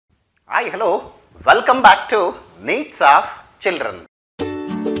Hi, hello. Welcome back to Needs of Children.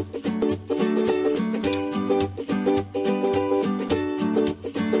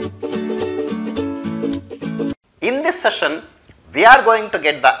 In this session, we are going to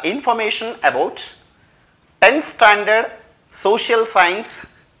get the information about 10th Standard Social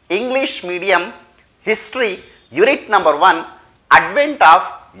Science English Medium History Unit number 1 Advent of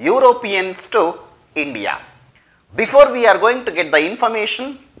Europeans to India. Before we are going to get the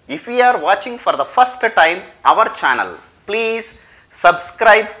information, if we are watching for the first time our channel, please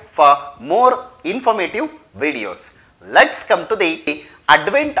subscribe for more informative videos. Let's come to the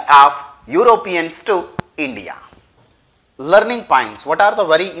Advent of Europeans to India. Learning points. What are the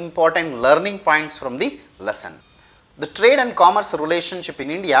very important learning points from the lesson? The trade and commerce relationship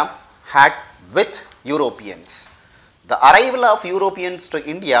in India had with Europeans. The arrival of Europeans to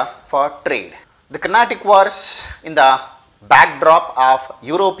India for trade. The Carnatic Wars in the backdrop of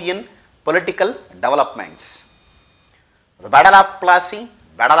European political developments. The Battle of Plassey,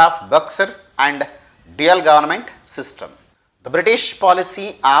 Battle of Buxar and dual government system. The British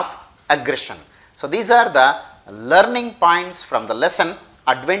policy of aggression. So these are the learning points from the lesson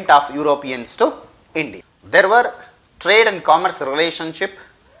Advent of Europeans to India. There were trade and commerce relationship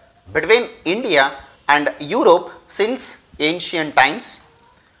between India and Europe since ancient times.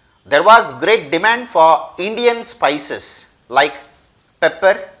 There was great demand for Indian spices like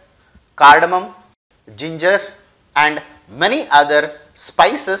pepper, cardamom, ginger and many other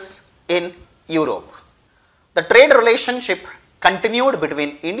spices in Europe. The trade relationship continued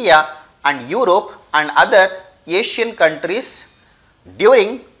between India and Europe and other Asian countries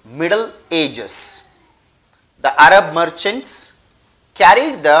during Middle Ages. The Arab merchants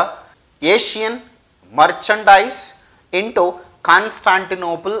carried the Asian merchandise into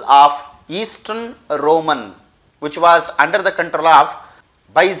Constantinople of Eastern Roman, which was under the control of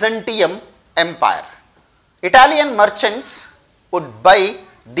Byzantium Empire. Italian merchants would buy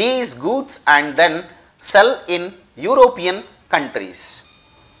these goods and then sell in European countries.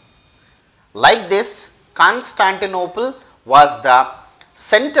 Like this, Constantinople was the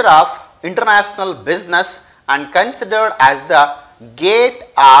center of international business and considered as the gate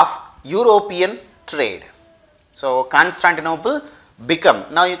of European trade. So Constantinople become,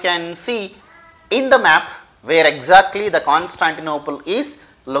 now you can see in the map where exactly the Constantinople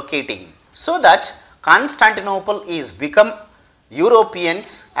is locating. So that Constantinople is become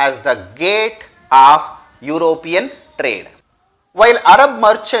Europeans as the gate of European trade. While Arab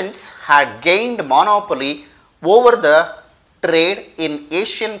merchants had gained monopoly over the trade in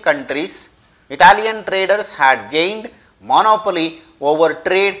Asian countries, Italian traders had gained monopoly over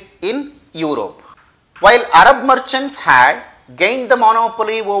trade in Europe. While Arab merchants had gained the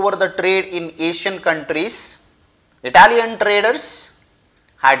monopoly over the trade in Asian countries, Italian traders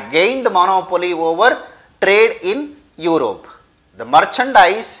had gained the monopoly over trade in Europe. The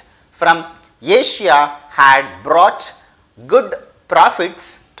merchandise from Asia had brought good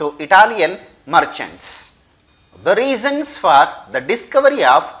profits to Italian merchants. The reasons for the discovery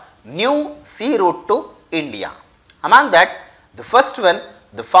of new sea route to India. Among that, the first one,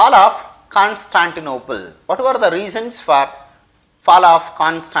 the fall of Constantinople. What were the reasons for fall of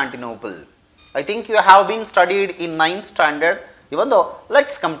Constantinople? I think you have been studied in 9th standard. Even though,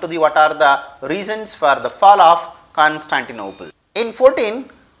 let's come to the what are the reasons for the fall of Constantinople. In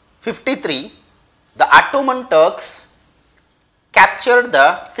 1453, the Ottoman Turks captured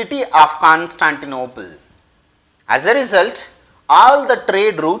the city of Constantinople. As a result, all the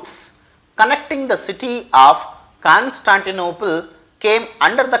trade routes connecting the city of Constantinople came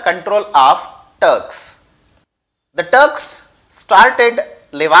under the control of Turks. The Turks started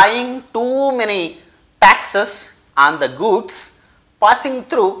levying too many taxes on the goods passing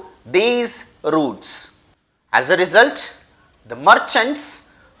through these routes. As a result, the merchants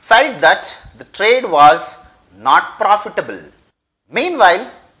felt that the trade was not profitable. Meanwhile,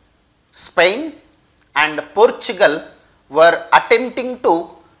 Spain and Portugal were attempting to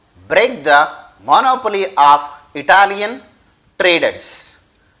break the monopoly of Italian traders.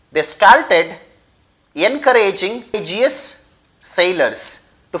 They started encouraging courageous sailors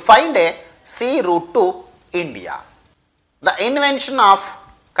to find a sea route to India. The invention of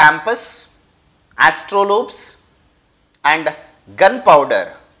compass, astrolabes and gunpowder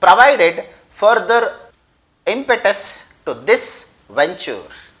provided further impetus to this venture.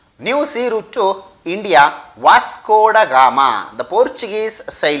 New sea route to India, Vasco da Gama, the Portuguese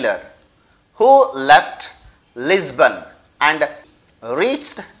sailor who left Lisbon and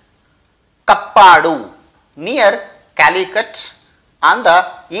reached Kappadu near Calicut on the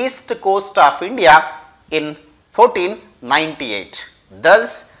east coast of India in 1498.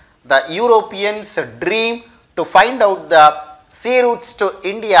 Thus, the Europeans' dream to find out the sea routes to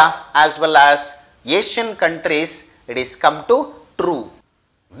India as well as Asian countries, it is come to true.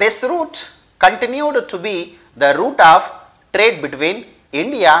 This route continued to be the route of trade between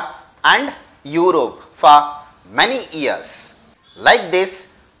India and Europe for many years. Like this,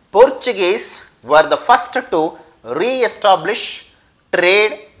 Portuguese were the first to re-establish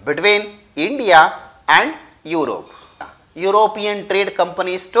trade between India and Europe. European trade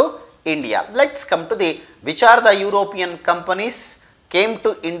companies to India. Let's come to the which are the European companies came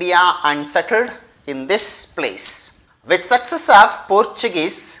to India and settled in this place. With success of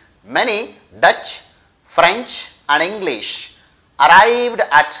Portuguese, many Dutch, French and English arrived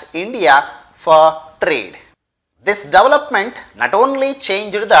at India for trade. This development not only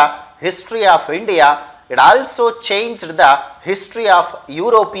changed the history of India, it also changed the history of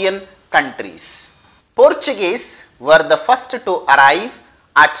European countries. Portuguese were the first to arrive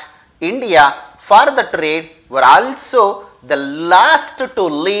at India for the trade, were also the last to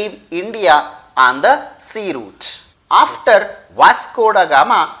leave India on the sea route. After Vasco da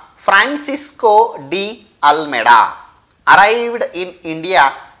Gama, Francisco de Almeida arrived in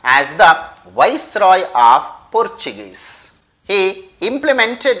India as the Viceroy of Portuguese. He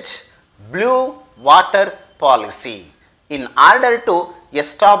implemented blue water policy in order to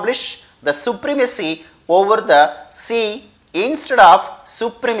establish the supremacy over the sea instead of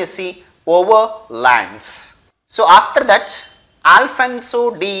supremacy over lands. So after that,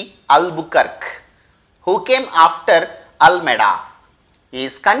 Alfonso de Albuquerque, who came after Almeida,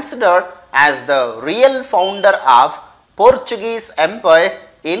 is considered as the real founder of Portuguese Empire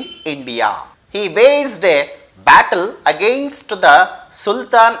in India. He waged a battle against the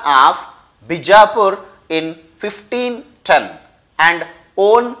Sultan of Bijapur in 1510 and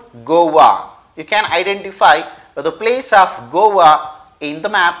owned Goa. You can identify the place of Goa in the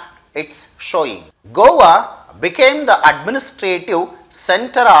map, it's showing. Goa became the administrative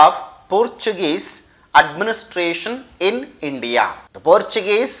center of Portuguese administration in India. The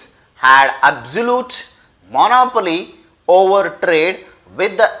Portuguese had absolute monopoly over trade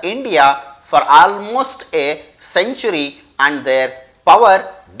with the India for almost a century, and their power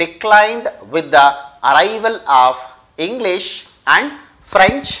declined with the arrival of English and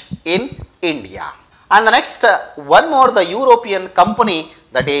French in India. And the next one more, the European company,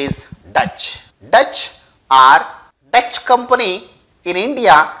 that is Dutch. Dutch company in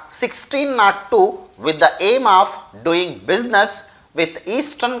India 1602 with the aim of doing business with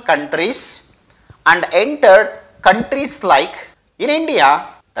eastern countries and entered countries like, in India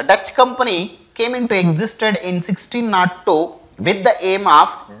the Dutch company came into existence in 1602 with the aim of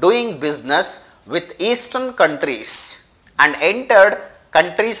doing business with eastern countries and entered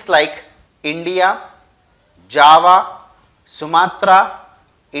countries like India, Java, Sumatra,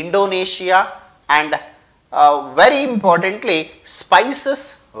 Indonesia and very importantly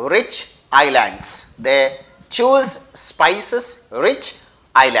spices rich islands. They choose spices rich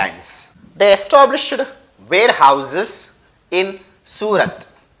islands. They established warehouses in Surat.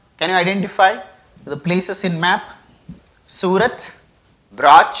 Can you identify the places in map? Surat,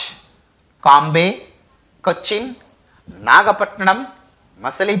 Brach, Kambe, Cochin, Nagapatnam,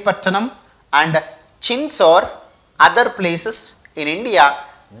 Masalipatnam and Chinsor, other places in India.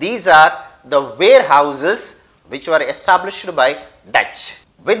 These are the warehouses which were established by Dutch.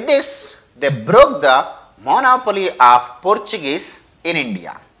 With this, they broke the monopoly of Portuguese in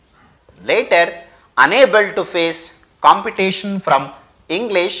India. Later, unable to face competition from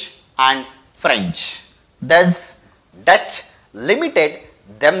English and French, thus Dutch limited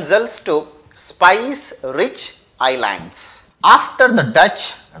themselves to spice-rich islands. After the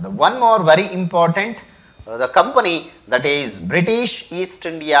Dutch, one more very important the company, that is British East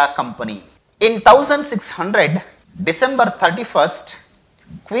India Company. In 1600, December 31st,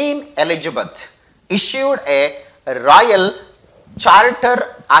 Queen Elizabeth issued a royal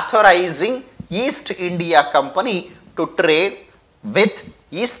charter authorizing East India Company to trade with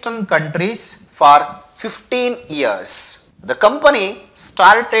eastern countries for 15 years. The company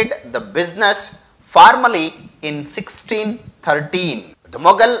started the business formally in 1613. The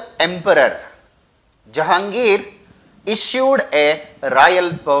Mughal Emperor Jahangir issued a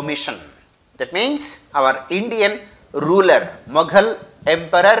royal permission. That means our Indian ruler Mughal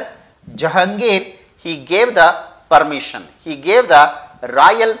Emperor Jahangir, he gave the permission. He gave the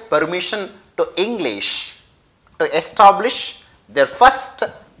royal permission to English to establish their first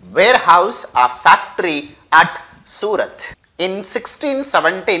warehouse or factory at Surat. In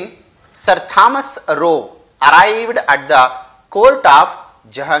 1617, Sir Thomas Roe arrived at the court of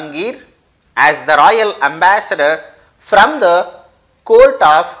Jahangir as the royal ambassador from the court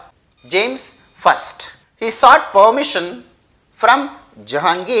of James I. He sought permission from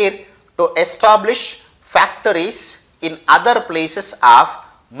Jahangir to establish factories in other places of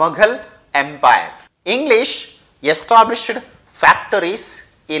Mughal Empire. English established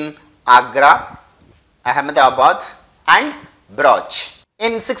factories in Agra, Ahmedabad and Braj.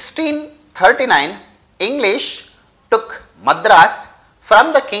 In 1639, English took Madras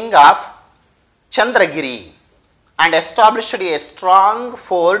from the king of Chandragiri and established a strong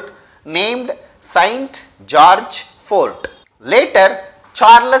fort named St. George Fort. Later,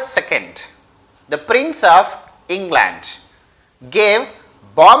 Charles II, the Prince of England, gave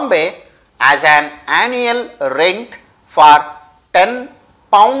Bombay as an annual rent for £10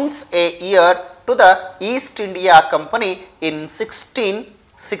 a year to the East India Company in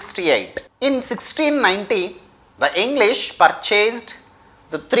 1668. In 1690, the English purchased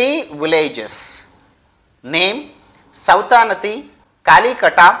the three villages named Sautanati,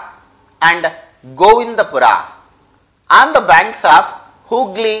 Kalikata and Govindapura on the banks of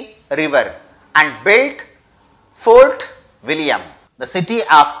Hooghly River and built Fort William. The city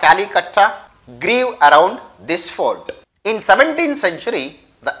of Kalikata grew around this fort. In 17th century,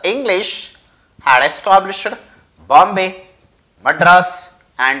 the English had established Bombay, Madras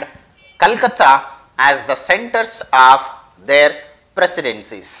and Calcutta as the centers of their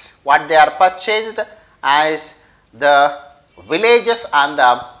presidencies. What they are purchased as the villages on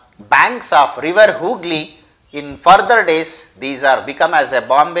the banks of river Hooghly. In further days, these are become as a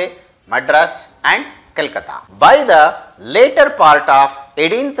Bombay, Madras and Calcutta. By the later part of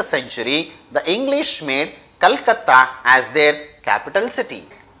 18th century, the English made Calcutta as their capital city.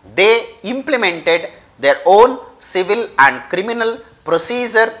 They implemented their own civil and criminal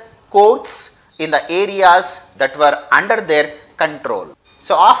procedure codes in the areas that were under their control.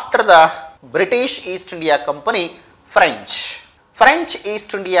 So, after the British East India Company, French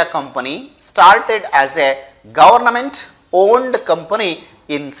East India Company started as a government owned company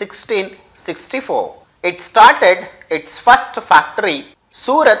in 1664. It started its first factory,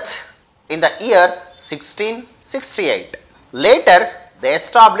 Surat, in the year 1668. Later, they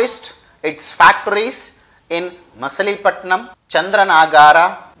established its factories in Masalipatnam,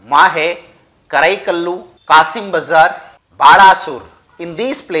 Chandranagara, Mahe, Karaikallu, Kasim Bazar, Balasur. In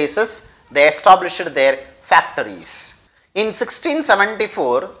these places, they established their factories. In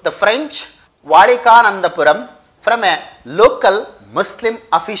 1674, the French Valikanandapuram from a local Muslim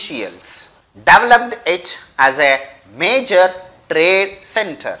officials developed it as a major trade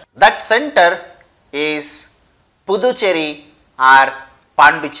center. That center is Puducherry or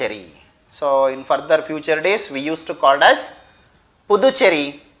Pondicherry. So, in further future days, we used to call it as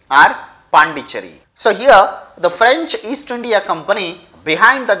Puducherry or Pondicherry. So, here the French East India Company,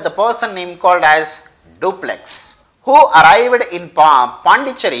 behind that the person name called as Dupleix, who arrived in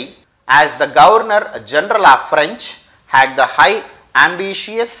Pondicherry as the Governor General of French, had the high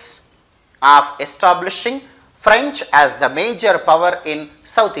ambitions of establishing French as the major power in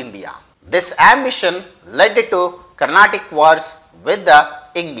South India. This ambition led to Carnatic wars with the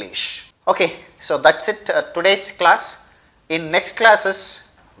English. Okay, so that's it today's class. In next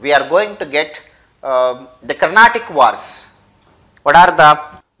classes, we are going to get the Carnatic wars. What are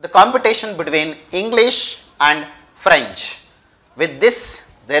the competition between English and French? With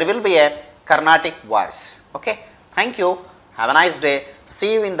this, there will be a Carnatic wars. Okay, thank you. Have a nice day.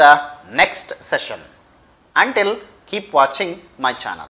 See you in the next session. Until, keep watching my channel.